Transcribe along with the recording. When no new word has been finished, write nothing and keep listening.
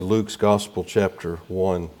Luke's Gospel, chapter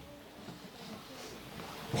 1.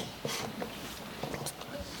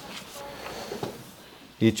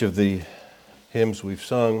 Each of the hymns we've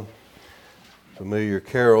sung, familiar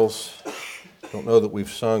carols. Don't know that we've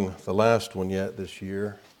sung the last one yet this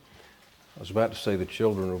year. I was about to say the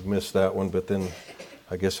children will miss that one, but then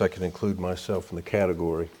I guess I can include myself in the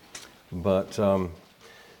category. But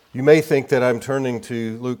you may think that I'm turning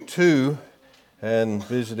to Luke 2 and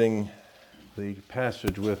visiting the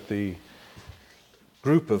passage with the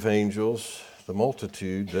group of angels, the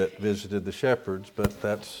multitude that visited the shepherds, but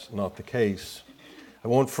that's not the case. I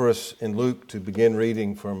want for us in Luke to begin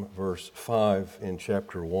reading from verse 5 in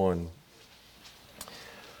chapter 1. We're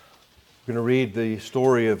going to read the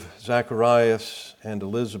story of Zacharias and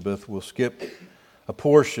Elizabeth. We'll skip a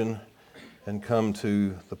portion and come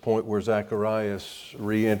to the point where Zacharias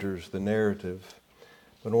re-enters the narrative.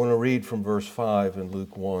 But I want to read from verse 5 in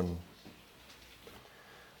Luke 1.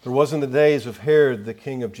 There was in the days of Herod, the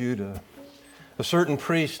king of Judah, a certain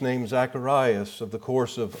priest named Zacharias of the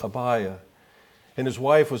course of Abiah, and his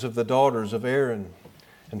wife was of the daughters of Aaron,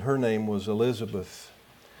 and her name was Elizabeth.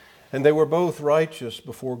 And they were both righteous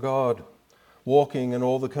before God, walking in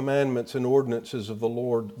all the commandments and ordinances of the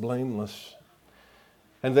Lord blameless.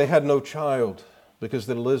 And they had no child, because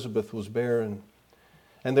that Elizabeth was barren.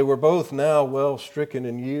 And they were both now well stricken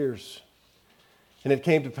in years. And it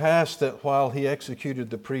came to pass that while he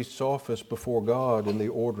executed the priest's office before God in the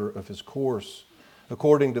order of his course,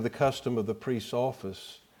 according to the custom of the priest's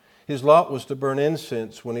office, his lot was to burn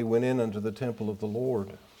incense when he went in unto the temple of the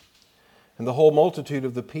Lord. And the whole multitude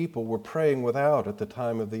of the people were praying without at the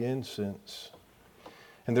time of the incense.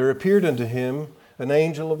 And there appeared unto him an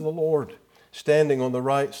angel of the Lord, standing on the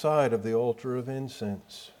right side of the altar of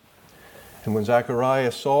incense. And when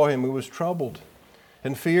Zacharias saw him, he was troubled,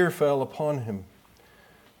 and fear fell upon him.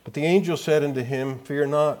 But the angel said unto him, Fear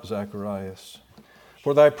not, Zacharias,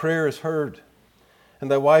 for thy prayer is heard, and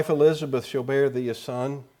thy wife Elizabeth shall bear thee a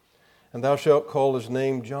son, and thou shalt call his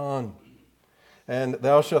name John. And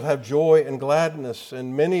thou shalt have joy and gladness,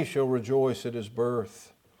 and many shall rejoice at his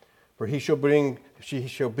birth. For he shall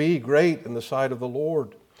be great in the sight of the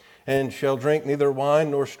Lord, and shall drink neither wine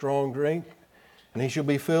nor strong drink, and he shall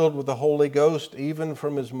be filled with the Holy Ghost even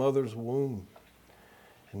from his mother's womb.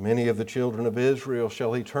 And many of the children of Israel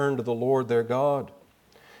shall he turn to the Lord their God.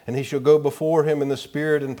 And he shall go before him in the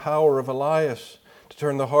spirit and power of Elias, to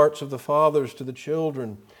turn the hearts of the fathers to the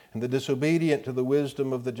children, and the disobedient to the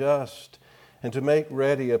wisdom of the just, and to make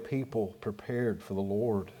ready a people prepared for the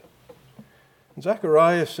Lord. And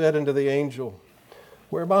Zacharias said unto the angel,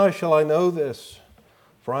 Whereby shall I know this?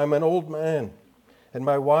 For I am an old man, and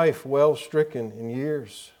my wife well stricken in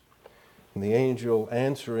years. And the angel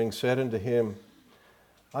answering said unto him,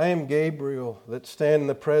 I am Gabriel, that stand in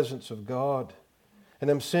the presence of God, and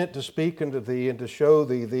am sent to speak unto thee and to show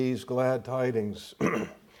thee these glad tidings.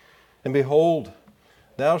 And behold,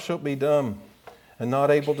 thou shalt be dumb, and not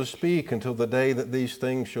able to speak until the day that these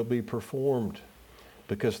things shall be performed,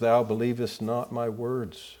 because thou believest not my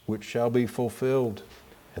words, which shall be fulfilled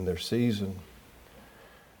in their season.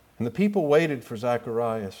 And the people waited for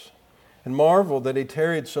Zacharias, and marveled that he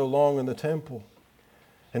tarried so long in the temple.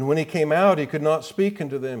 And when he came out, he could not speak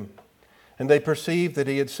unto them. And they perceived that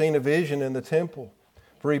he had seen a vision in the temple.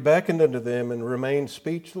 For he beckoned unto them and remained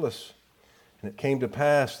speechless. And it came to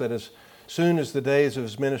pass that as soon as the days of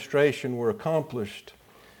his ministration were accomplished,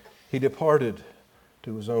 he departed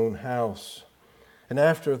to his own house. And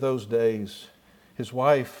after those days, his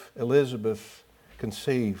wife Elizabeth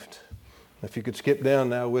conceived. If you could skip down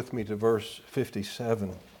now with me to verse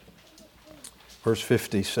 57. Verse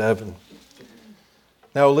 57.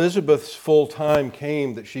 Now Elizabeth's full time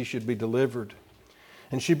came that she should be delivered,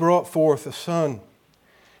 and she brought forth a son.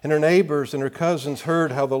 And her neighbors and her cousins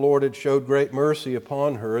heard how the Lord had showed great mercy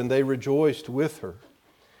upon her, and they rejoiced with her.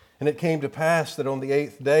 And it came to pass that on the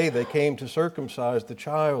 8th day they came to circumcise the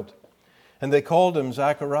child, and they called him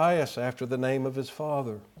Zacharias after the name of his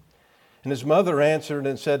father. And his mother answered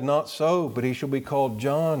and said, Not so, but he shall be called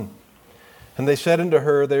John. And they said unto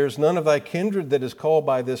her, There is none of thy kindred that is called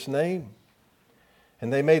by this name.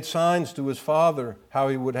 And they made signs to his father how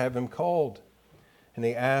he would have him called. And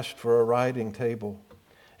he asked for a writing table.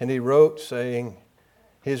 And he wrote, saying,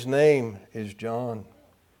 His name is John.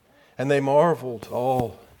 And they marveled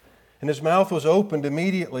all. And his mouth was opened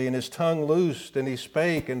immediately, and his tongue loosed, and he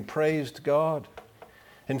spake and praised God.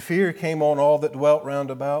 And fear came on all that dwelt round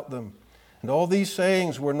about them. And all these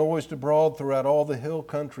sayings were noised abroad throughout all the hill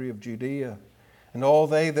country of Judea. And all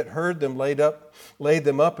they that heard them laid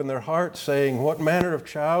them up in their hearts, saying, What manner of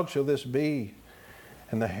child shall this be?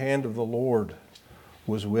 And the hand of the Lord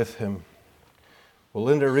was with him. We'll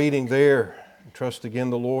end our reading there and trust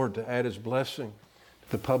again the Lord to add His blessing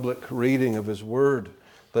to the public reading of His Word.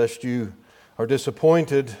 Lest you are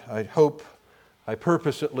disappointed, I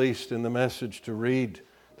purpose at least in the message to read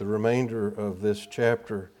the remainder of this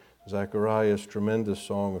chapter, Zacharias' tremendous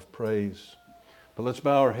song of praise. But let's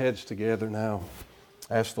bow our heads together now.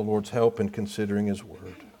 Ask the Lord's help in considering His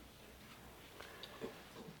Word.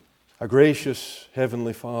 Our gracious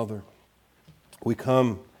Heavenly Father, we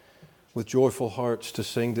come with joyful hearts to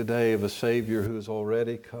sing today of a Savior who has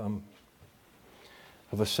already come,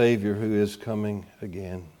 of a Savior who is coming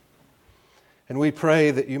again. And we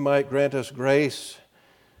pray that you might grant us grace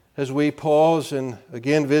as we pause and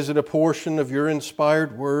again visit a portion of your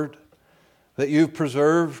inspired word that you've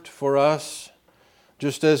preserved for us,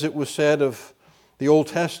 just as it was said of the Old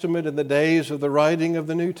Testament in the days of the writing of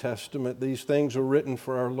the New Testament. These things were written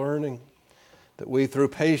for our learning, that we through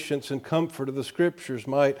patience and comfort of the Scriptures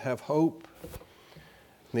might have hope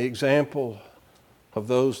in the example of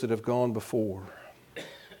those that have gone before.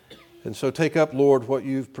 And so take up, Lord, what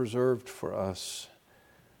you've preserved for us.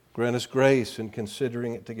 Grant us grace in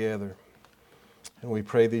considering it together. And we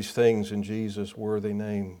pray these things in Jesus' worthy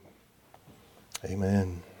name.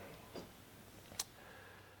 Amen.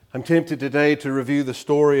 I'm tempted today to review the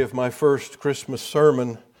story of my first Christmas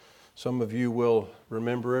sermon. Some of you will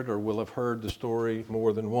remember it or will have heard the story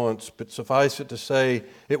more than once, but suffice it to say,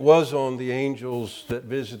 it was on the angels that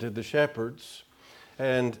visited the shepherds.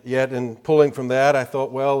 And yet in pulling from that, I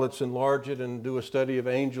thought, well, let's enlarge it and do a study of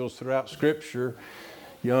angels throughout Scripture.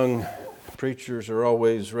 Young preachers are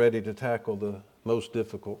always ready to tackle the most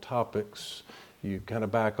difficult topics. You kind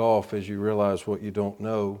of back off as you realize what you don't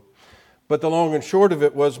know. But the long and short of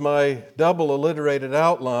it was my double alliterated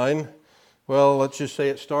outline. Well, let's just say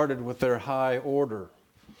it started with their high order,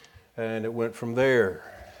 and it went from there.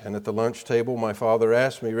 And at the lunch table, my father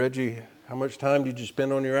asked me, Reggie, how much time did you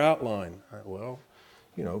spend on your outline? Well,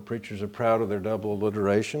 you know, preachers are proud of their double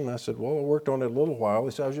alliteration. I said, well, I worked on it a little while.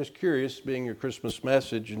 He said, I was just curious, being your Christmas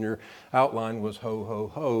message, and your outline was ho,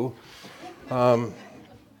 ho, ho.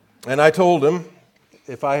 And I told him,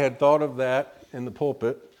 if I had thought of that in the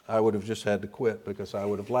pulpit, I would have just had to quit, because I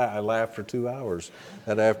would have I laughed for 2 hours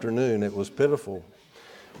that afternoon. It was pitiful.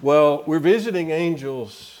 Well, we're visiting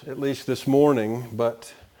angels, at least this morning,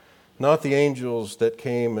 but not the angels that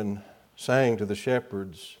came and sang to the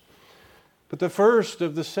shepherds, but the first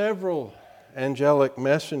of the several angelic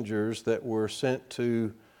messengers that were sent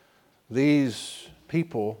to these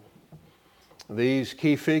people, these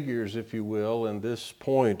key figures, if you will, in this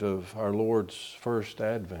point of our Lord's first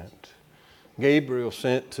advent. Gabriel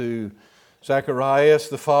sent to Zacharias,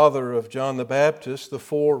 the father of John the Baptist, the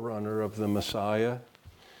forerunner of the Messiah.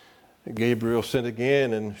 Gabriel sent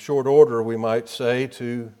again, in short order, we might say,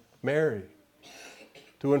 to Mary,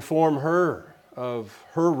 to inform her of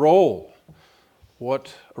her role.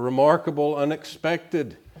 What a remarkable,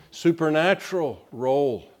 unexpected, supernatural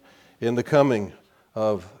role in the coming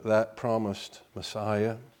of that promised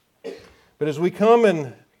Messiah. But as we come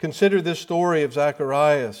and consider this story of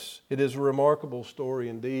Zacharias, it is a remarkable story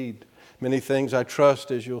indeed. Many things, I trust,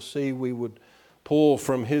 as you'll see, we would pull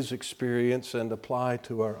from his experience and apply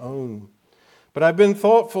to our own. But I've been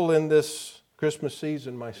thoughtful in this Christmas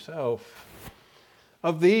season myself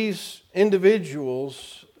of these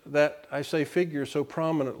individuals that I say figure so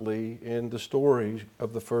prominently in the story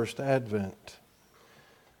of the first Advent.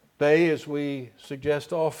 They, as we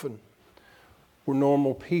suggest often, were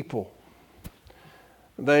normal people.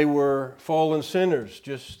 They were fallen sinners,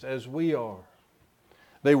 just as we are.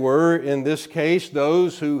 They were, in this case,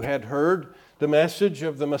 those who had heard the message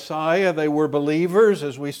of the Messiah. They were believers,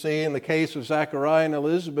 as we see in the case of Zachariah and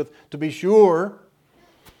Elizabeth, to be sure.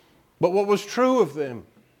 But what was true of them?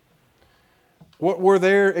 What were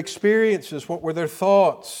their experiences? What were their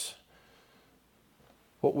thoughts?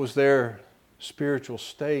 What was their spiritual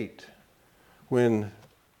state when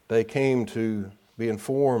they came to be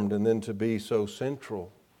informed and then to be so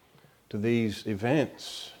central to these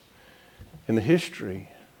events in the history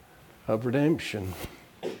of redemption?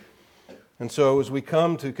 And so as we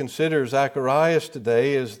come to consider Zacharias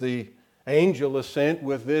today, as the angel is sent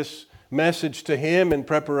with this message to him in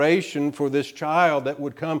preparation for this child that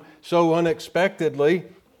would come so unexpectedly,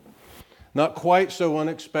 not quite so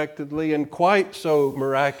unexpectedly and quite so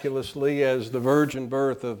miraculously as the virgin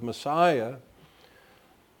birth of Messiah,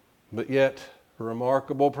 but yet a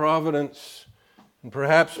remarkable providence and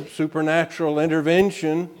perhaps supernatural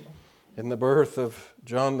intervention in the birth of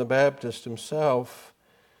John the Baptist himself.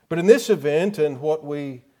 But in this event, and what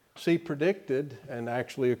we see predicted and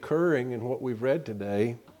actually occurring in what we've read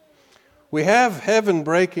today, we have heaven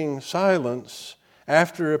breaking silence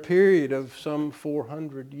after a period of some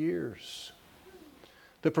 400 years.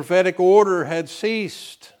 The prophetic order had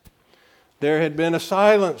ceased. There had been a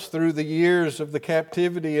silence through the years of the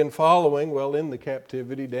captivity and following. Well, in the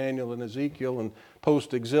captivity, Daniel and Ezekiel and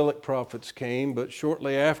post-exilic prophets came, but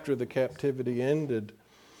shortly after the captivity ended,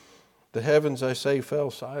 the heavens, I say,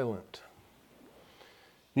 fell silent.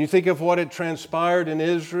 You think of what had transpired in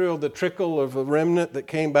Israel, the trickle of a remnant that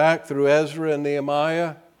came back through Ezra and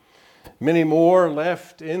Nehemiah. Many more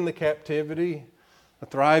left in the captivity, a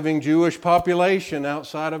thriving Jewish population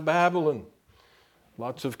outside of Babylon.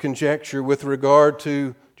 Lots of conjecture with regard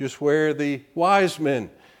to just where the wise men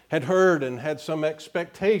had heard and had some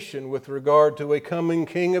expectation with regard to a coming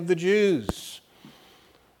king of the Jews.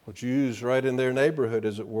 Well, Jews right in their neighborhood,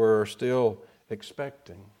 as it were, are still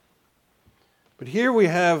expecting. But here we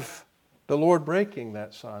have the Lord breaking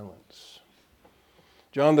that silence.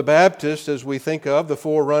 John the Baptist, as we think of, the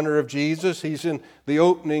forerunner of Jesus, he's in the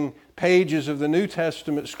opening pages of the New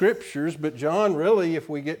Testament Scriptures, but John really, if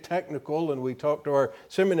we get technical and we talk to our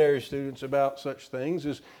seminary students about such things,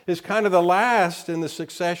 is kind of the last in the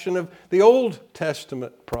succession of the Old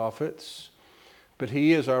Testament prophets. But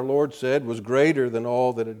he, as our Lord said, was greater than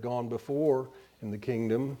all that had gone before in the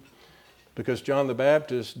kingdom, because John the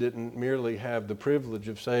Baptist didn't merely have the privilege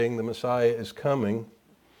of saying the Messiah is coming.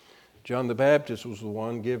 John the Baptist was the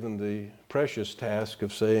one given the precious task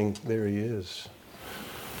of saying, there he is.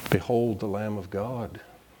 Behold the Lamb of God,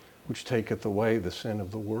 which taketh away the sin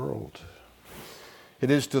of the world. It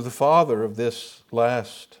is to the father of this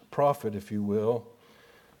last prophet, if you will,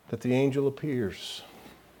 that the angel appears.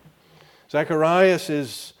 Zacharias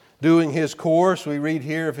is doing his course. We read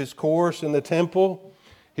here of his course in the temple.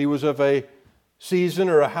 He was of a season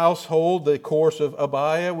or a household, the course of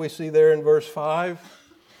Abiah, we see there in verse 5.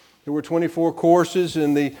 There were 24 courses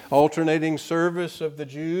in the alternating service of the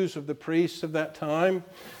Jews, of the priests of that time.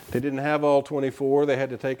 They didn't have all 24. They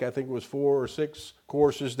had to take, I think it was 4 or 6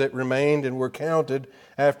 courses that remained and were counted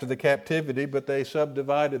after the captivity, but they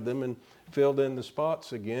subdivided them and filled in the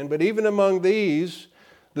spots again. But even among these,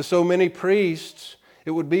 the so many priests,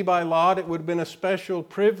 it would be by lot. It would have been a special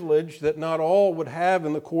privilege that not all would have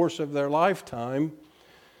in the course of their lifetime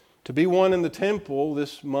to be one in the temple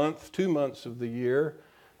this month, 2 months of the year,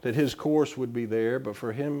 that his course would be there, but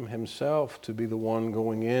for him himself to be the one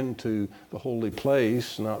going into the holy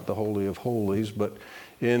place, not the Holy of Holies, but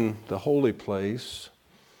in the holy place.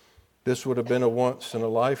 This would have been a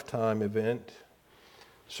once-in-a-lifetime event,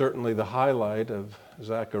 certainly the highlight of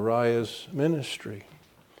Zacharias' ministry.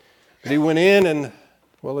 But he went in and,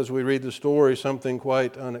 well, as we read the story, something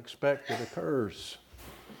quite unexpected occurs.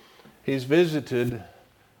 He's visited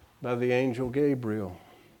by the angel Gabriel.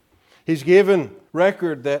 He's given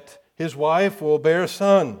record that his wife will bear a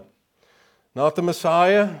son. Not the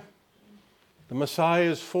Messiah, the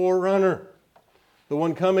Messiah's forerunner, the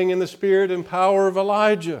one coming in the spirit and power of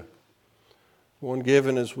Elijah, the one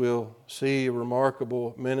given, as we'll see, a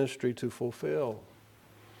remarkable ministry to fulfill.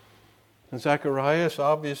 And Zacharias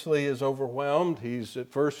obviously is overwhelmed. He's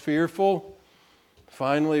at first fearful,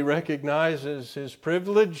 finally recognizes his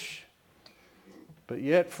privilege, but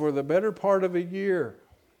yet for the better part of a year,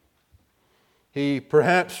 he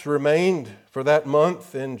perhaps remained for that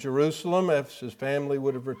month in Jerusalem as his family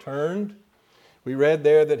would have returned. We read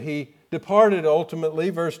there that he departed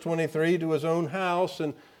ultimately, verse 23, to his own house,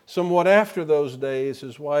 and somewhat after those days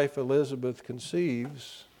his wife Elizabeth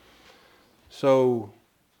conceives. So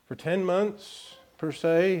for 10 months per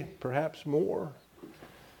se, perhaps more,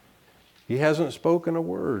 he hasn't spoken a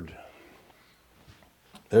word.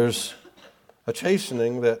 There's a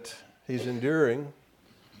chastening that he's enduring.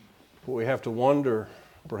 But we have to wonder,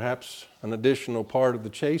 perhaps an additional part of the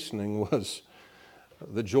chastening was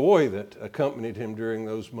the joy that accompanied him during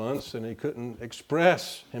those months, and he couldn't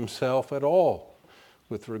express himself at all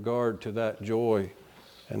with regard to that joy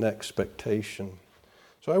and expectation.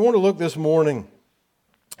 So I want to look this morning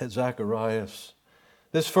at Zacharias,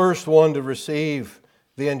 this first one to receive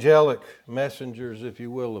the angelic messengers, if you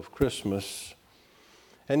will, of Christmas,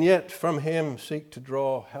 and yet from him seek to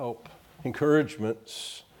draw help,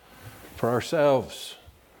 encouragements, for ourselves.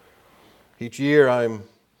 Each year I'm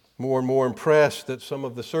more and more impressed that some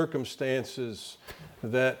of the circumstances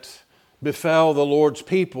that befell the Lord's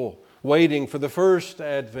people waiting for the first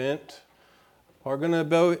advent are going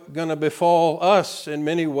to befall us in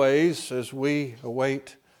many ways as we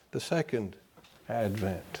await the second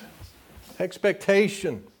advent.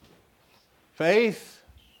 Expectation, faith,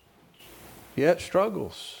 yet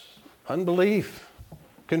struggles, unbelief,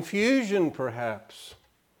 confusion perhaps.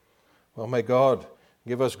 Well, may God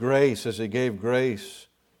give us grace as He gave grace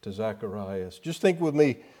to Zacharias. Just think with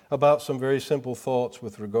me about some very simple thoughts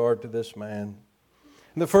with regard to this man.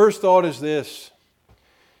 And the first thought is this: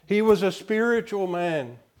 he was a spiritual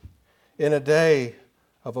man in a day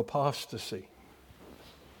of apostasy.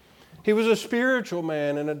 He was a spiritual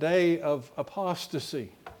man in a day of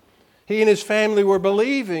apostasy. He and his family were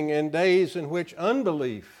believing in days in which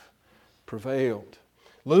unbelief prevailed.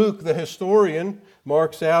 Luke, the historian,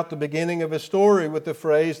 marks out the beginning of his story with the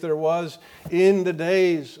phrase, "There was in the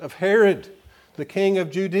days of Herod, the king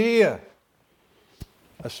of Judea,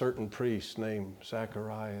 a certain priest named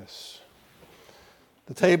Zacharias."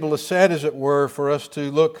 The table is set, as it were, for us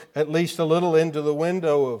to look at least a little into the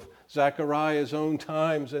window of Zacharias' own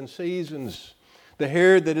times and seasons. The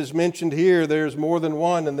Herod that is mentioned here, there's more than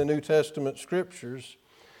one in the New Testament Scriptures.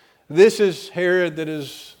 This is Herod that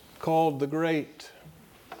is called the Great.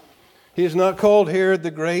 He is not called Herod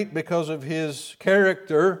the Great because of his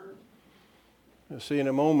character. You'll see in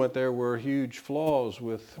a moment there were huge flaws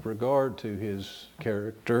with regard to his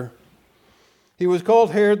character. He was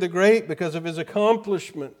called Herod the Great because of his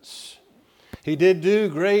accomplishments. He did do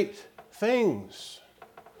great things.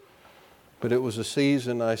 But it was a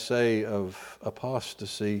season, I say, of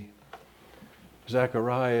apostasy.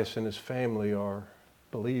 Zacharias and his family are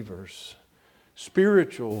believers,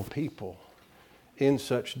 spiritual people in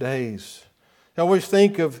such days. I always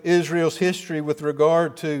think of Israel's history with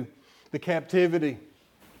regard to the captivity.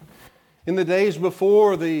 In the days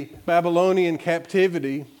before the Babylonian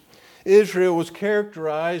captivity, Israel was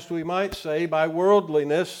characterized, we might say, by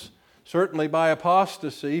worldliness, certainly by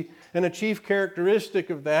apostasy, and a chief characteristic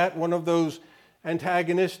of that, one of those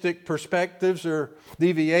antagonistic perspectives or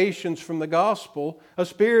deviations from the gospel, a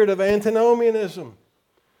spirit of antinomianism.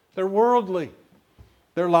 They're worldly.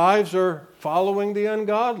 Their lives are following the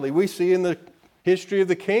ungodly. We see in the history of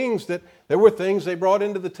the kings that there were things they brought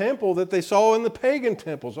into the temple that they saw in the pagan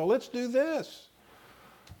temples. Oh, let's do this.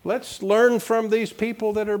 Let's learn from these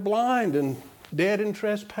people that are blind and dead in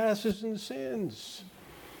trespasses and sins.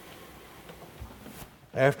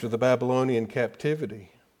 After the Babylonian captivity,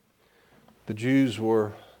 the Jews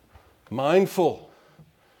were mindful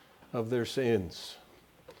of their sins,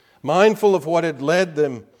 mindful of what had led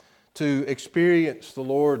them to experience the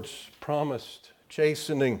Lord's promised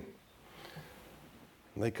chastening.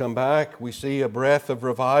 When they come back, we see a breath of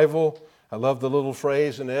revival. I love the little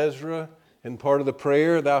phrase in Ezra, in part of the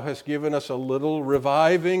prayer, "Thou hast given us a little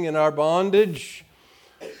reviving in our bondage."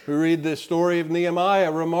 We read the story of Nehemiah,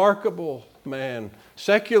 a remarkable man,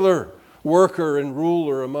 secular worker and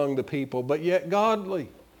ruler among the people, but yet godly,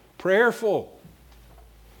 prayerful.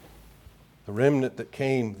 The remnant that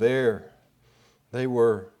came there, they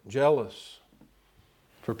were jealous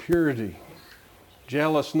for purity,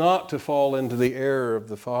 jealous not to fall into the error of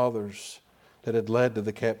the fathers that had led to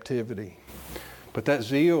the captivity. But that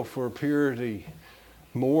zeal for purity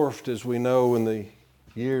morphed, as we know, in the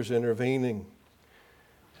years intervening.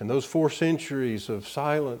 And those 4 centuries of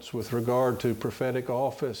silence with regard to prophetic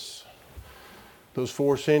office, those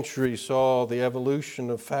 4 centuries saw the evolution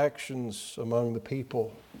of factions among the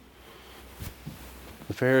people.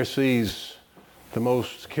 The Pharisees, the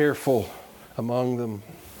most careful among them.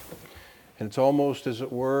 And it's almost, as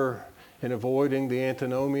it were, in avoiding the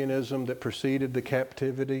antinomianism that preceded the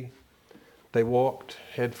captivity, they walked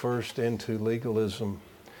headfirst into legalism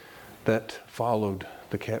that followed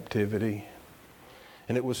the captivity.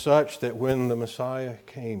 And it was such that when the Messiah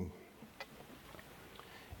came,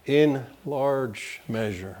 in large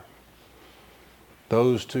measure,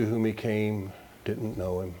 those to whom he came didn't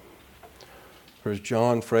know him. For as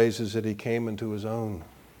John phrases it, he came into his own,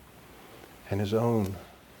 and his own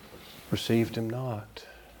received him not.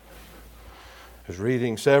 I was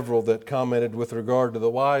reading several that commented with regard to the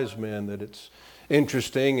wise men that it's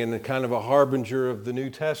interesting and a kind of a harbinger of the New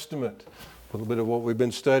Testament. A little bit of what we've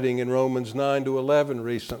been studying in Romans 9 to 11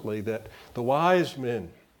 recently, that the wise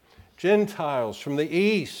men, Gentiles from the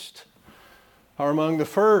east, are among the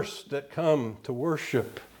first that come to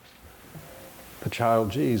worship the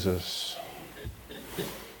child Jesus.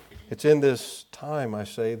 It's in this time, I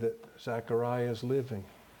say, that Zacharias is living.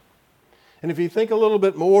 And if you think a little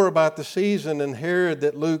bit more about the season and Herod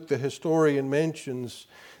that Luke, the historian, mentions,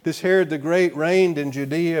 this Herod the Great reigned in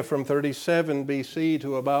Judea from 37 BC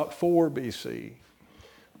to about 4 BC.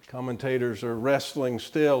 Commentators are wrestling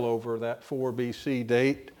still over that 4 BC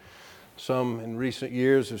date. Some in recent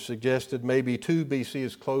years have suggested maybe 2 BC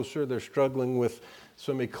is closer. They're struggling with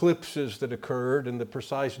some eclipses that occurred and the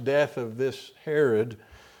precise death of this Herod.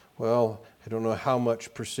 Well, I don't know how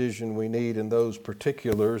much precision we need in those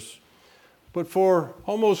particulars. But for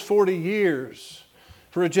almost 40 years,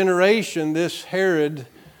 for a generation, this Herod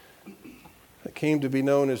that came to be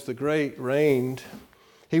known as the Great reigned.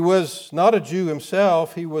 He was not a Jew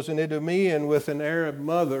himself. He was an Idumean with an Arab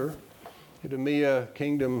mother. Idumea,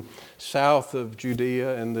 kingdom south of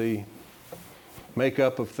Judea, and the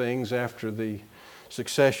makeup of things after the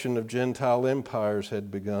succession of Gentile empires had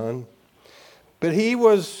begun. But he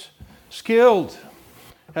was skilled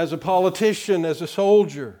as a politician, as a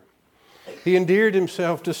soldier. He endeared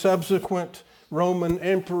himself to subsequent Roman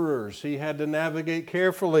emperors. He had to navigate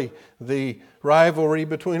carefully the rivalry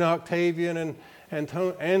between Octavian and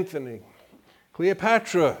Anthony.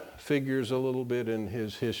 Cleopatra figures a little bit in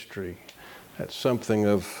his history. That's something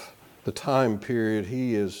of the time period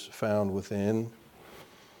he is found within.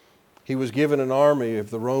 He was given an army of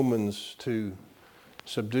the Romans to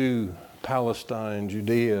subdue Palestine,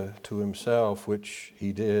 Judea to himself, which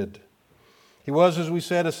he did. He was, as we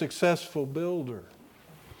said, a successful builder.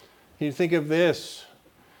 You think of this,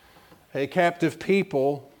 a captive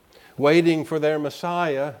people waiting for their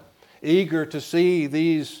Messiah, eager to see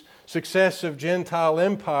these successive Gentile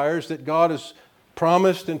empires that God has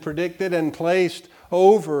promised and predicted and placed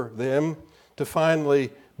over them to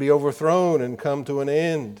finally be overthrown and come to an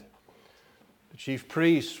end. The chief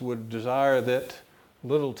priests would desire that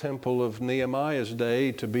little temple of Nehemiah's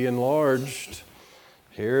day to be enlarged.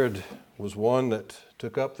 Herod was one that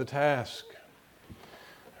took up the task.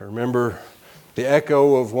 I remember the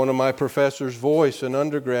echo of one of my professor's voice in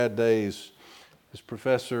undergrad days. This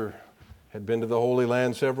professor had been to the Holy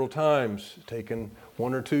Land several times, taken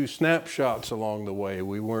one or two snapshots along the way.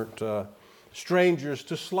 We weren't strangers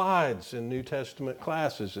to slides in New Testament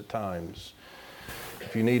classes at times.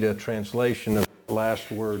 If you need a translation of the last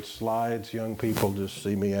word, slides, young people, just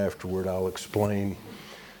see me afterward. I'll explain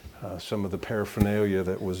some of the paraphernalia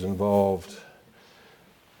that was involved.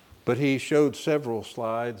 But he showed several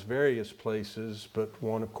slides, various places, but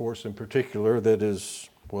one, of course, in particular that is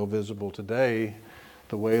well visible today,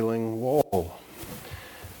 the Wailing Wall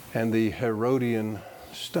and the Herodian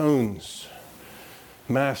stones,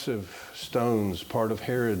 massive stones, part of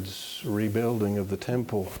Herod's rebuilding of the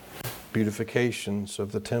temple, beautifications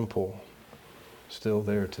of the temple, still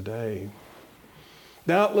there today.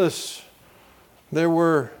 Doubtless, there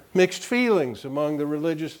were mixed feelings among the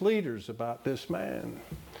religious leaders about this man.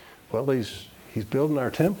 Well, he's building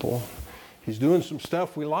our temple. He's doing some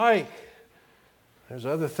stuff we like. There's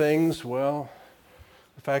other things, well,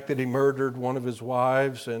 the fact that he murdered one of his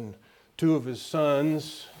wives and two of his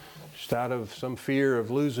sons, just out of some fear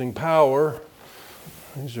of losing power,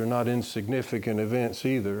 these are not insignificant events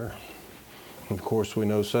either. And of course, we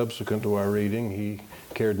know subsequent to our reading, he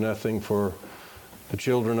cared nothing for the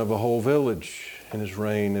children of a whole village in his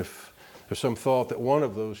reign. If there's some thought that one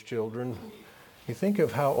of those children, you think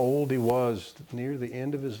of how old he was near the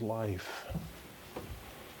end of his life,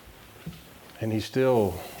 and he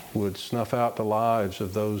still would snuff out the lives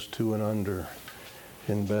of those two and under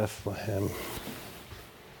in Bethlehem.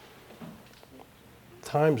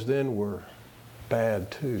 Times then were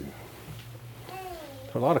bad too.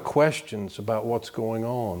 There are a lot of questions about what's going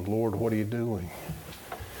on. Lord, what are you doing?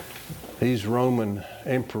 These Roman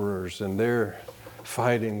emperors, and they're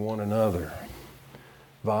fighting one another,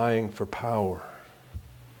 vying for power.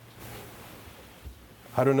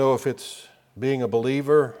 I don't know if it's being a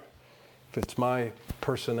believer, if it's my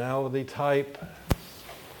personality type.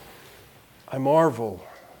 I marvel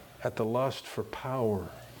at the lust for power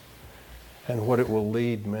and what it will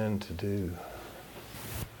lead men to do.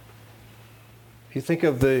 You think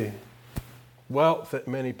of the wealth that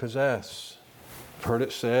many possess. I've heard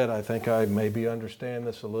it said, I think I maybe understand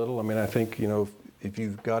this a little. I mean, I think, if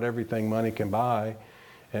you've got everything money can buy,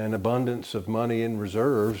 and abundance of money in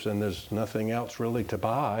reserves, and there's nothing else really to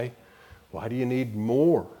buy, why do you need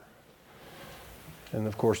more? And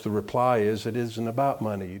of course the reply is, it isn't about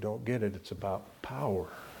money. You don't get it. It's about power.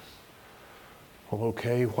 Well,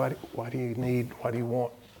 okay, why do you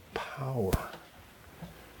want power?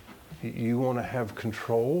 You want to have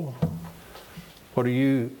control? What are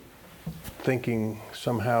you thinking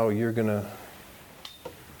somehow you're going to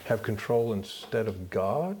have control instead of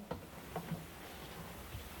God?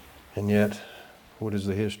 And yet, what is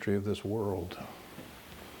the history of this world?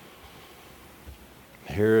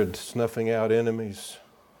 Herod snuffing out enemies.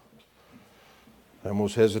 I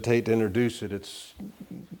almost hesitate to introduce it.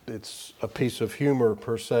 It's a piece of humor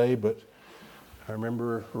per se, but I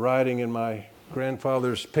remember riding in my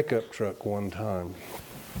grandfather's pickup truck one time.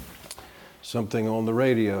 Something on the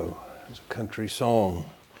radio. It was a country song.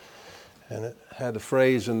 And it had a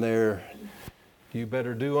phrase in there, you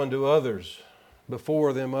better do unto others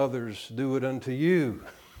before them others do it unto you.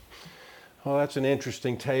 Well, that's an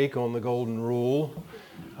interesting take on the golden rule,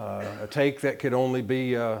 a take that could only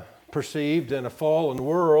be perceived in a fallen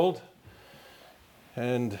world.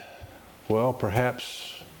 And, well,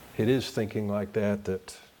 perhaps it is thinking like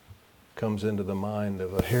that comes into the mind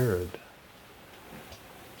of a Herod.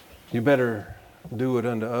 You better do it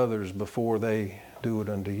unto others before they do it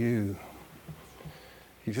unto you.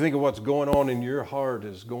 If you think of what's going on in your heart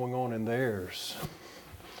is going on in theirs,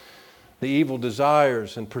 the evil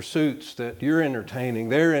desires and pursuits that you're entertaining,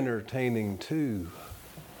 they're entertaining too.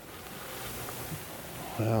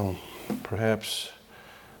 Well, perhaps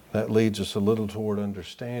that leads us a little toward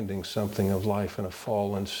understanding something of life in a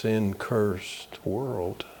fallen, sin-cursed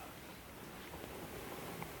world.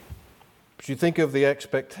 But you think of the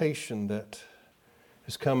expectation that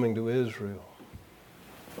is coming to Israel.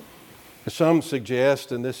 Some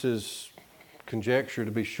suggest, and this is conjecture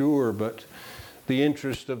to be sure, but the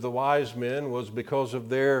interest of the wise men was because of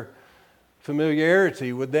their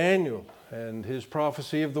familiarity with Daniel and his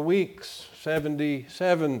prophecy of the weeks, 70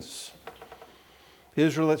 sevens.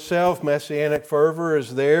 Israel itself, messianic fervor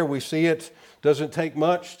is there. We see it doesn't take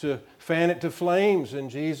much to fan it to flames in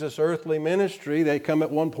Jesus' earthly ministry. They come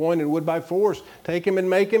at one point and would by force take him and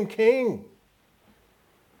make him king.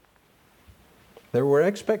 There were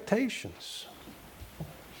expectations.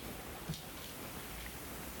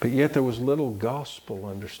 But yet there was little gospel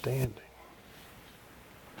understanding.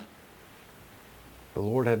 The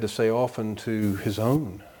Lord had to say often to his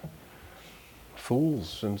own,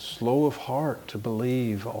 fools and slow of heart to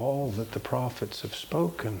believe all that the prophets have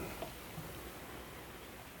spoken.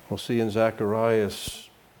 We'll see in Zacharias'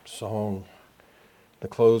 song, the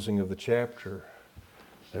closing of the chapter,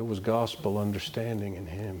 there was gospel understanding in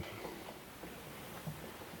him.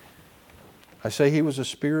 I say he was a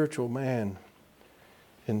spiritual man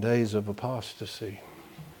in days of apostasy.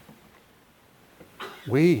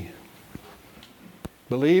 We,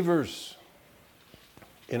 believers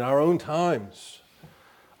in our own times,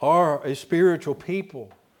 are a spiritual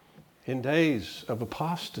people in days of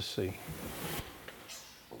apostasy.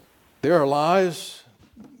 There are lies,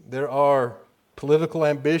 there are political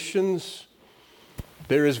ambitions,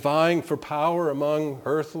 there is vying for power among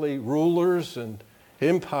earthly rulers and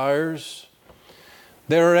empires.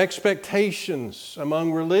 There are expectations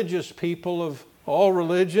among religious people of all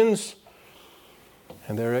religions,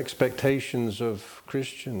 and there are expectations of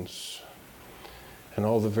Christians and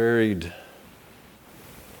all the varied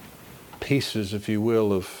pieces, if you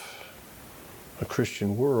will, of a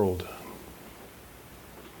Christian world.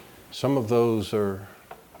 Some of those are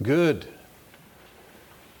good.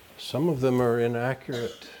 Some of them are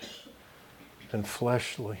inaccurate and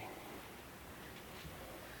fleshly.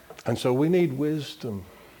 And so we need wisdom.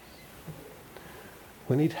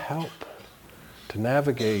 We need help to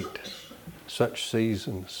navigate such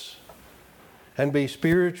seasons and be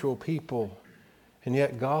spiritual people and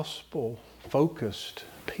yet gospel-focused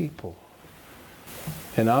people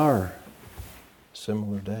in our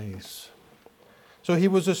similar days. So he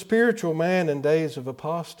was a spiritual man in days of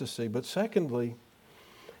apostasy, but secondly,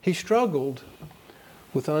 he struggled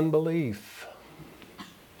with unbelief.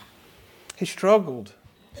 He struggled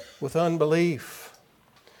with unbelief.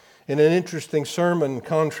 In an interesting sermon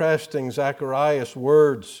contrasting Zacharias'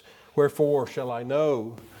 words, "Wherefore shall I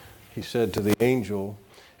know?" he said to the angel,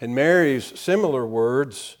 and Mary's similar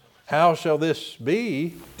words, "How shall this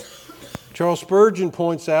be?" Charles Spurgeon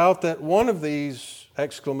points out that one of these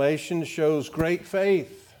exclamations shows great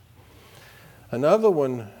faith. Another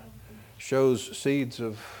one shows seeds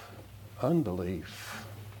of unbelief.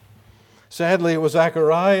 Sadly, it was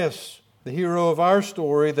Zacharias, the hero of our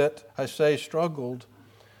story, that I say struggled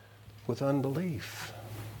with unbelief.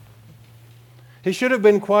 He should have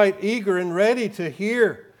been quite eager and ready to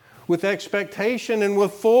hear with expectation and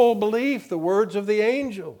with full belief the words of the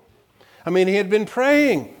angel. I mean, he had been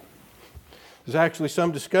praying. There's actually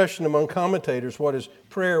some discussion among commentators what his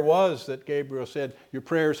prayer was that Gabriel said, "Your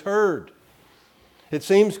prayer's heard." It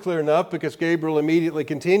seems clear enough because Gabriel immediately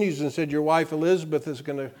continues and said, "Your wife Elizabeth is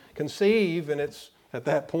going to conceive," and it's at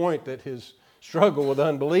that point that his struggle with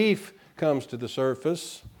unbelief comes to the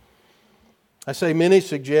surface. I say many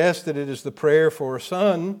suggest that it is the prayer for a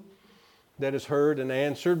son that is heard and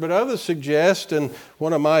answered, but others suggest, and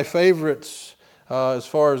one of my favorites as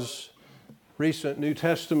far as recent New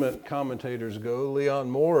Testament commentators go,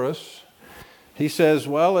 Leon Morris, he says,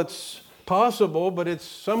 well, it's possible, but it's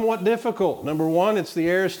somewhat difficult. Number one, it's the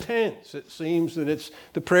aorist tense. It seems that it's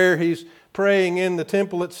the prayer he's praying in the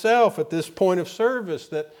temple itself at this point of service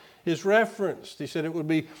that is referenced. He said it would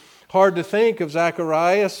be hard to think of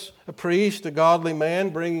Zacharias, a priest, a godly man,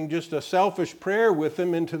 bringing just a selfish prayer with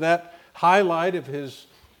him into that highlight of his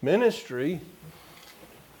ministry.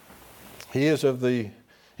 He is of the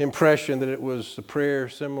impression that it was a prayer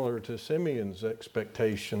similar to Simeon's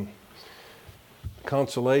expectation.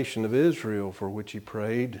 consolation of Israel for which he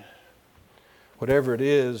prayed. Whatever it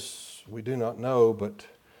is, we do not know, but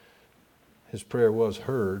his prayer was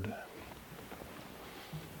heard.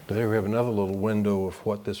 There we have another little window of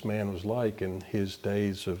what this man was like in his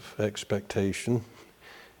days of expectation.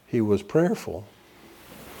 He was prayerful.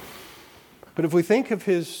 But if we think of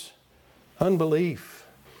his unbelief,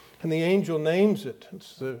 and the angel names it,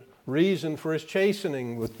 it's the reason for his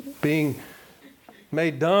chastening with being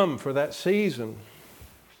made dumb for that season.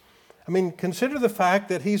 I mean, consider the fact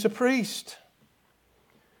that he's a priest.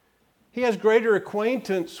 He has greater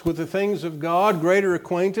acquaintance with the things of God, greater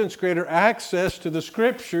acquaintance, greater access to the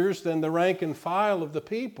Scriptures than the rank and file of the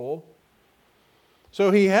people.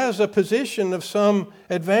 So he has a position of some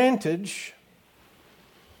advantage.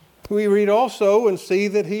 We read also and see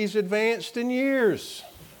that he's advanced in years.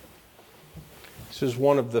 This is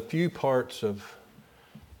one of the few parts of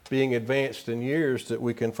being advanced in years that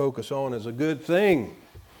we can focus on as a good thing.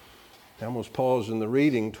 I almost paused in the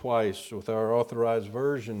reading twice with our authorized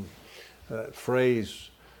version. That phrase,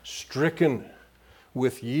 stricken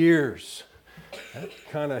with years, that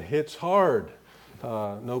kind of hits hard.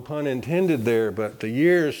 No pun intended there, but the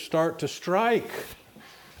years start to strike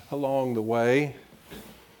along the way.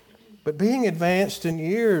 But being advanced in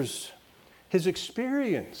years, his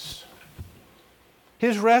experience,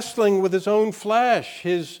 his wrestling with his own flesh,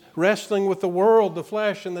 his wrestling with the world, the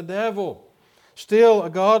flesh, and the devil, still a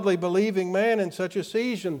godly, believing man in such a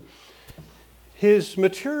season, his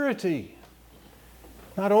maturity,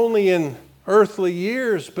 not only in earthly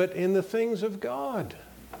years, but in the things of God,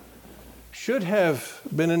 should have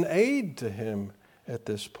been an aid to him at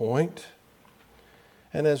this point.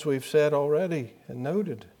 And as we've said already and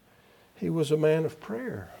noted, he was a man of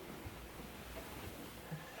prayer.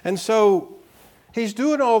 And so he's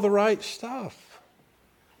doing all the right stuff.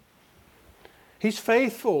 He's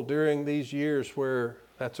faithful during these years where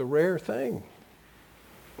that's a rare thing.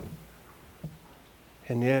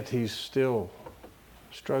 And yet he's still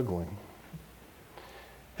struggling.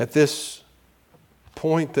 At this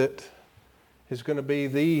point that is going to be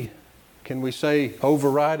the, can we say,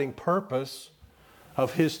 overriding purpose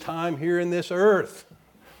of his time here in this earth,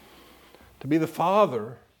 to be the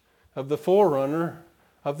father of the forerunner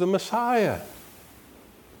of the Messiah.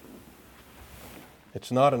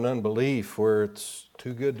 It's not an unbelief where it's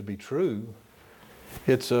too good to be true.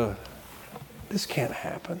 It's this can't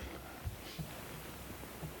happen.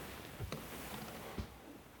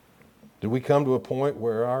 Do we come to a point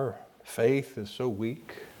where our faith is so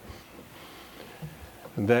weak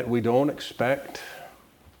that we don't expect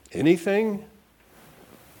anything,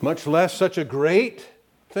 much less such a great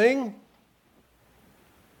thing?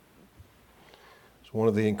 It's one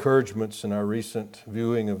of the encouragements in our recent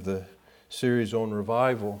viewing of the series on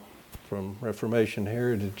revival from Reformation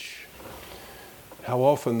Heritage. How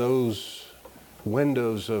often those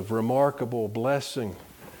windows of remarkable blessing,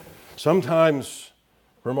 sometimes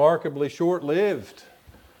remarkably short-lived,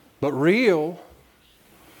 but real,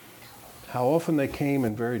 how often they came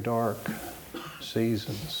in very dark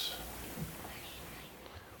seasons.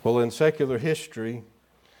 Well, in secular history,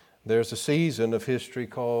 there's a season of history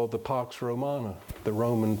called the Pax Romana, the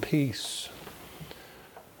Roman peace.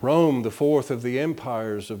 Rome, the fourth of the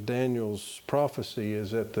empires of Daniel's prophecy,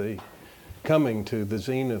 is at the coming to the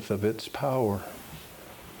zenith of its power.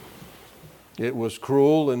 It was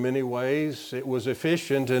cruel in many ways. It was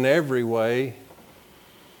efficient in every way.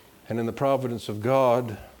 And in the providence of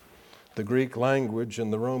God, the Greek language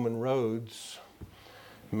and the Roman roads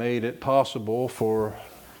made it possible for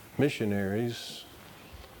missionaries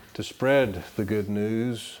to spread the good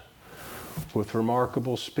news with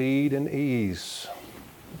remarkable speed and ease.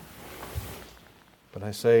 But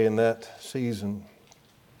I say in that season,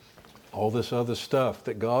 all this other stuff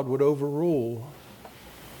that God would overrule,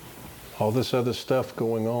 all this other stuff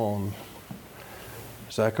going on,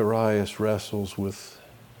 Zacharias wrestles with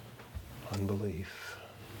unbelief.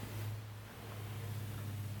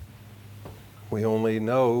 We only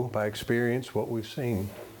know by experience what we've seen.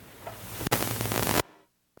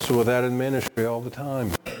 So with that in ministry all the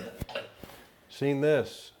time. Seen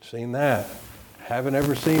this, seen that. Haven't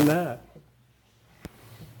ever seen that.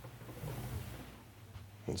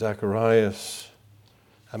 And Zacharias,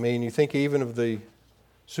 I mean, you think even of the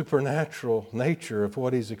supernatural nature of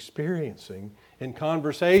what he's experiencing in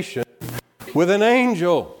conversation with an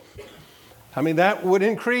angel. I mean, that would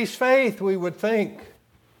increase faith, we would think.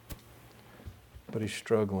 But he's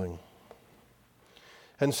struggling.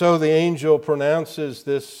 And so the angel pronounces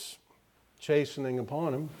this chastening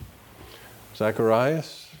upon him.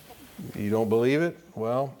 Zacharias, you don't believe it?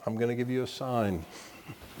 Well, I'm going to give you a sign.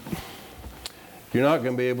 You're not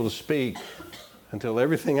going to be able to speak until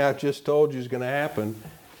everything I've just told you is going to happen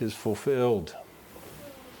is fulfilled.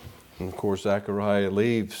 And of course, Zachariah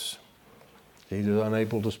leaves. He is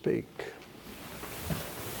unable to speak.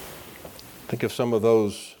 Think of some of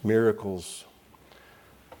those miracles.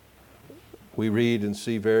 We read and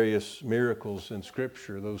see various miracles in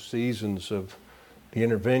Scripture, those seasons of the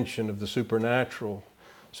intervention of the supernatural.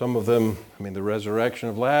 Some of them, the resurrection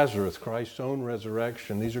of Lazarus, Christ's own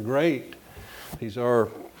resurrection. These are great. These are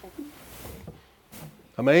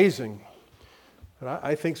amazing. But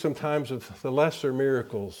I think sometimes of the lesser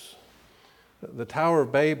miracles, the Tower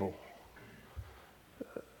of Babel.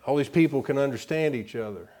 All these people can understand each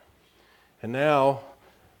other. And now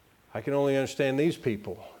I can only understand these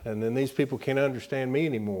people. And then these people can't understand me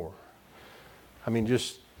anymore.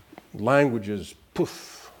 Just languages,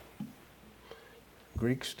 poof.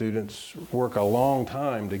 Greek students work a long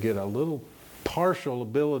time to get a little partial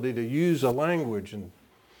ability to use a language. And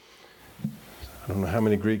I don't know how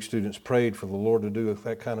many Greek students prayed for the Lord to do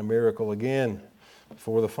that kind of miracle again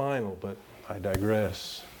before the final, but I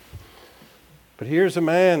digress. But here's a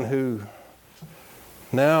man who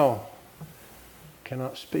now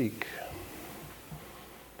cannot speak.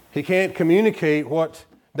 He can't communicate what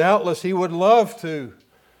doubtless he would love to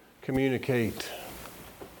communicate.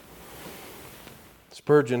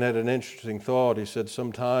 Spurgeon had an interesting thought. He said,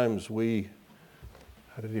 sometimes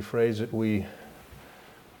how did he phrase it? We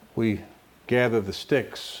gather the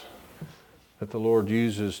sticks that the Lord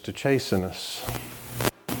uses to chasten us.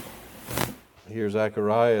 Here's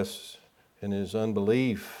Zacharias in his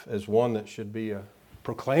unbelief as one that should be a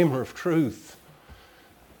proclaimer of truth.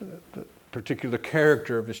 The particular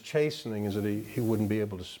character of his chastening is that he wouldn't be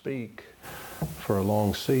able to speak for a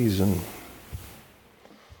long season.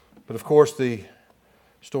 But of course, the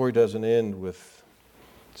story doesn't end with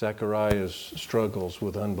Zacharias' struggles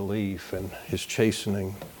with unbelief and his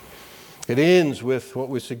chastening. It ends with what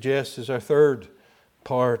we suggest is our third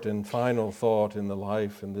part and final thought in the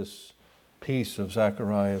life, in this piece of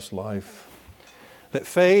Zacharias' life. That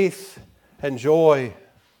faith and joy,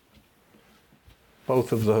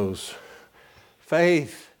 both of those,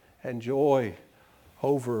 faith and joy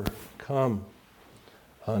overcome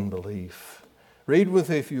unbelief. Read with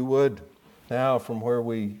me, if you would, now from where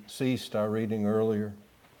we ceased our reading earlier.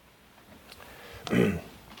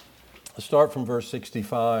 Let's start from verse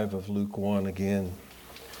 65 of Luke 1 again.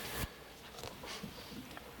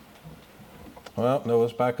 Well, no,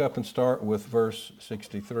 let's back up and start with verse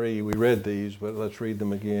 63. We read these, but let's read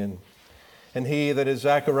them again. And he, that is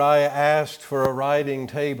Zachariah, asked for a writing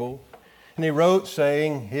table, and he wrote,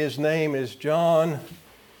 saying, his name is John.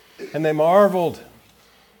 And they marveled.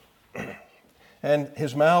 And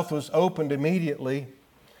his mouth was opened immediately,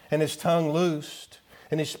 and his tongue loosed.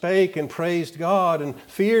 And he spake and praised God, and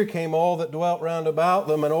fear came all that dwelt round about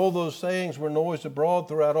them, and all those sayings were noised abroad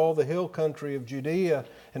throughout all the hill country of Judea.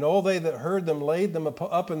 And all they that heard them laid them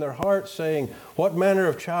up in their hearts, saying, what manner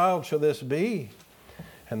of child shall this be?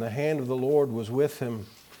 And the hand of the Lord was with him.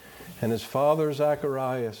 And his father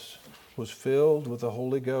Zacharias was filled with the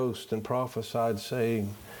Holy Ghost, and prophesied,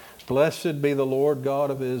 saying, blessed be the Lord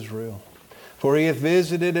God of Israel, for he hath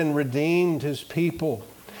visited and redeemed his people,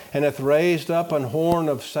 and hath raised up an horn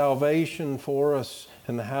of salvation for us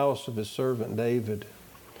in the house of his servant David.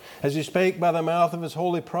 As he spake by the mouth of his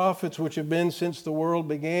holy prophets, which have been since the world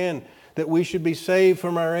began, that we should be saved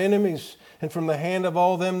from our enemies and from the hand of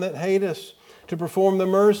all them that hate us, to perform the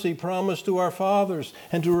mercy promised to our fathers,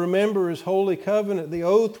 and to remember his holy covenant, the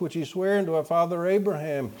oath which he sware unto our father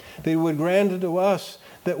Abraham, that he would grant unto us,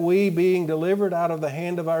 that we, being delivered out of the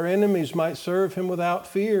hand of our enemies, might serve him without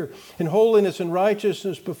fear, in holiness and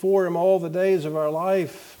righteousness before him all the days of our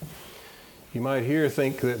life. You might here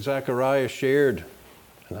think that Zacharias shared,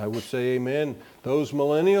 and I would say amen, those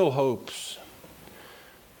millennial hopes.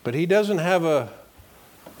 But he doesn't have a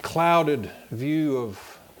clouded view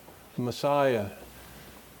of the Messiah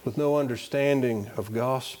with no understanding of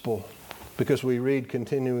gospel, because we read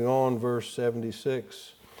continuing on verse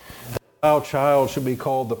 76. Thou, child, shall be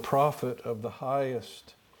called the prophet of the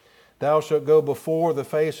highest. Thou shalt go before the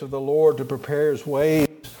face of the Lord to prepare his ways,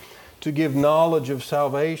 to give knowledge of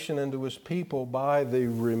salvation unto his people by the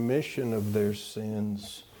remission of their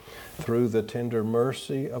sins, through the tender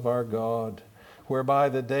mercy of our God, whereby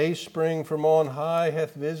the day spring from on high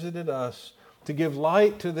hath visited us, to give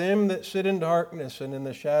light to them that sit in darkness and in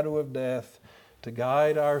the shadow of death, to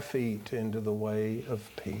guide our feet into the way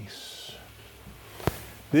of peace.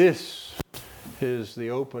 This is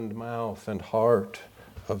the opened mouth and heart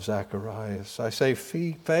of Zacharias. I say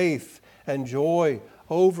faith and joy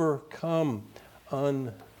overcome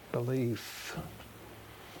unbelief.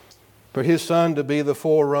 for His Son to be the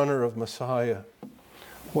forerunner of Messiah.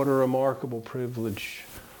 What a remarkable privilege.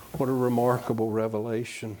 What a remarkable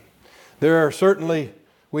revelation. There are certainly,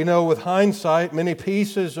 we know with hindsight, many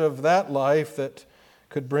pieces of that life that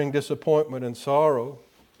could bring disappointment and sorrow.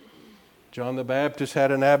 John the Baptist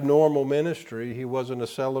had an abnormal ministry. He wasn't a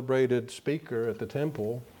celebrated speaker at the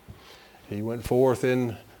temple. He went forth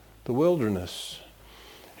in the wilderness.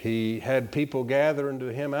 He had people gathering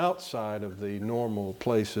to him outside of the normal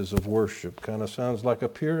places of worship. Kind of sounds like a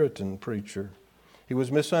Puritan preacher. He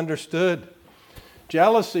was misunderstood.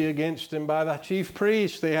 Jealousy against him by the chief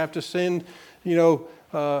priests. They have to send,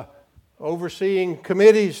 overseeing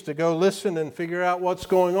committees to go listen and figure out what's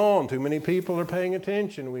going on. Too many people are paying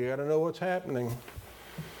attention. We got to know what's happening.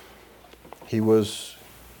 He was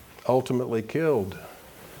ultimately killed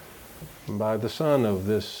by the son of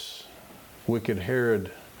this wicked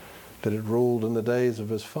Herod that had ruled in the days of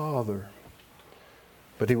his father.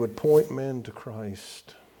 But he would point men to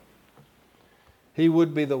Christ. He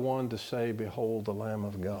would be the one to say, "Behold the Lamb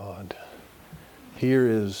of God. Here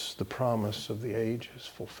is the promise of the ages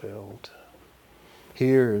fulfilled.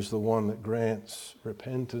 Here is the one that grants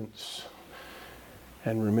repentance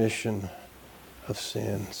and remission of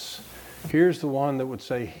sins. Here's the one that would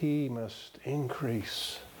say, He must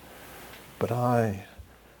increase, but I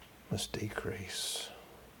must decrease."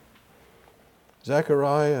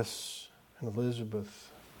 Zacharias and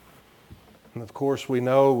Elizabeth. And of course we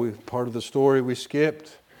know, part of the story we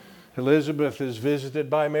skipped, Elizabeth is visited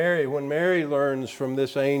by Mary when Mary learns from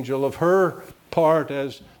this angel of her part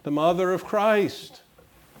as the mother of Christ.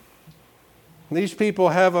 These people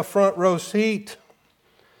have a front row seat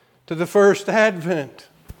to the first advent.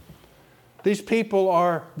 These people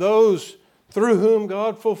are those through whom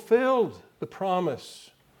God fulfilled the promise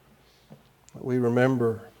that we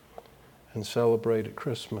remember and celebrate at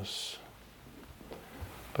Christmas.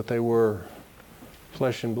 But they were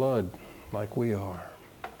flesh and blood like we are.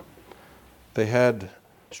 They had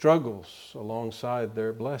struggles alongside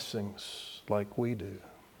their blessings like we do.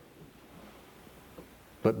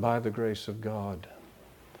 But by the grace of God,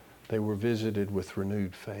 they were visited with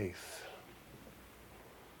renewed faith.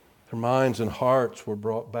 Their minds and hearts were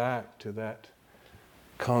brought back to that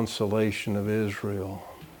consolation of Israel.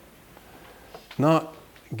 Not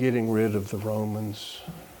getting rid of the Romans.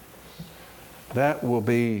 That will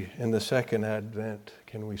be, in the second advent,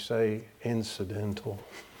 can we say, incidental.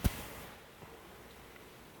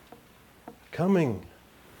 Coming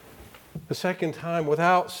the second time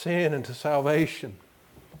without sin into salvation.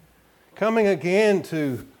 Coming again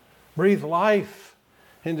to breathe life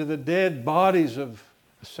into the dead bodies of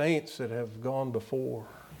the saints that have gone before.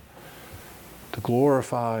 To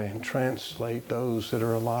glorify and translate those that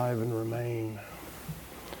are alive and remain.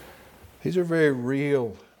 These are very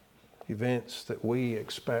real events that we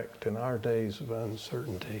expect in our days of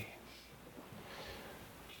uncertainty.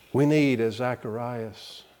 We need, as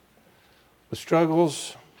Zacharias, with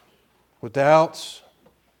struggles, with doubts,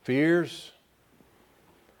 fears,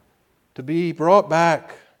 to be brought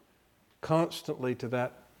back constantly to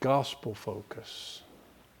that gospel focus.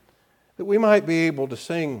 That we might be able to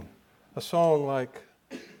sing a song like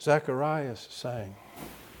Zacharias sang.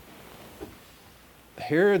 The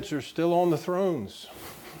Herods are still on the thrones.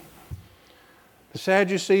 The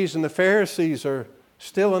Sadducees and the Pharisees are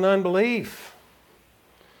still in unbelief.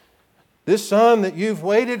 This son that you've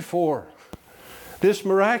waited for, this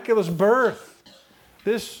miraculous birth,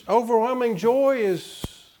 this overwhelming joy is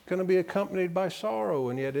going to be accompanied by sorrow.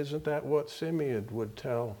 And yet isn't that what Simeon would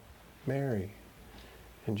tell Mary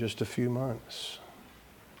in just a few months?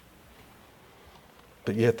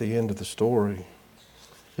 But yet the end of the story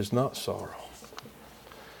is not sorrow.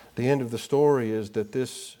 The end of the story is that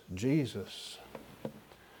this Jesus,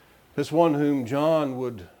 this one whom John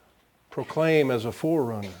would proclaim as a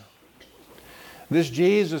forerunner, this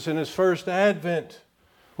Jesus in his first advent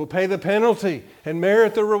will pay the penalty and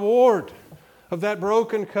merit the reward of that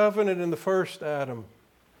broken covenant in the first Adam.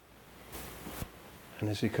 And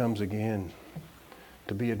as he comes again,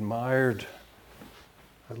 to be admired,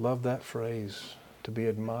 I love that phrase, to be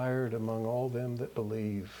admired among all them that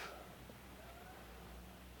believe.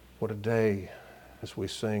 What a day, as we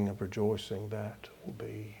sing of rejoicing, that will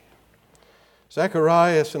be.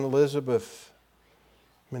 Zacharias and Elizabeth,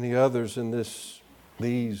 many others in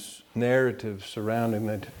these narratives surrounding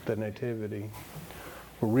the Nativity,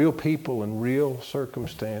 were real people in real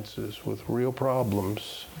circumstances with real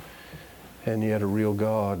problems, and yet a real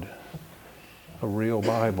God, a real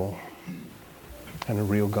Bible, and a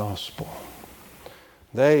real gospel.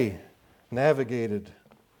 They navigated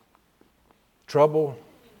trouble,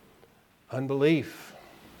 unbelief,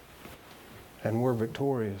 and were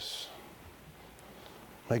victorious.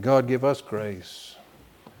 May God give us grace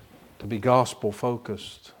to be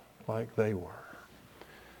gospel-focused like they were,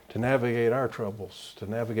 to navigate our troubles, to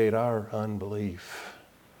navigate our unbelief,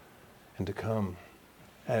 and to come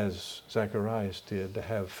as Zacharias did, to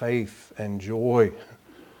have faith and joy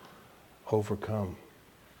overcome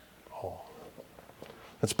all.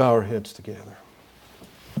 Let's bow our heads together.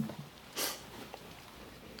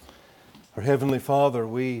 Our Heavenly Father,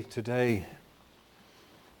 we today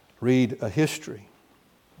read a history.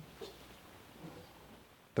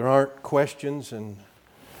 There aren't questions and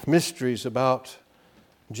mysteries about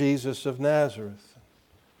Jesus of Nazareth,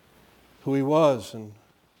 who He was and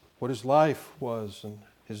what His life was and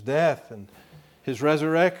His death and His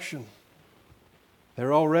resurrection.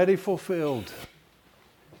 They're already fulfilled,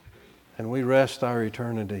 and we rest our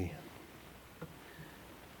eternity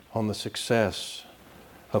on the success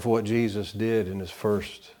of what Jesus did in His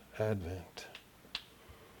first advent.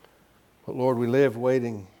 But Lord, we live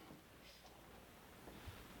waiting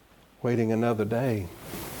another day.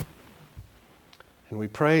 And we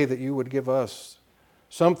pray that You would give us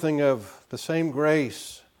something of the same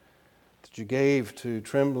grace that You gave to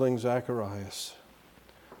trembling Zacharias.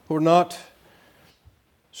 Lord, not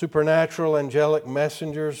supernatural angelic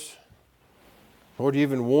messengers. Lord, You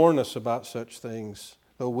even warn us about such things.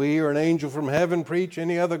 Though we or an angel from heaven preach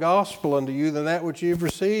any other gospel unto you than that which ye have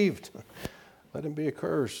received, let him be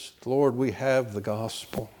accursed. Lord, we have the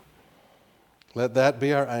gospel. Let that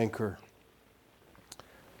be our anchor.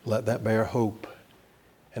 Let that be our hope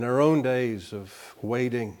in our own days of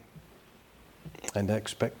waiting and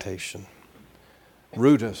expectation.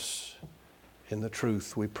 Root us in the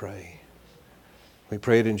truth, we pray. We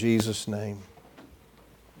pray it in Jesus' name.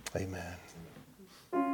 Amen.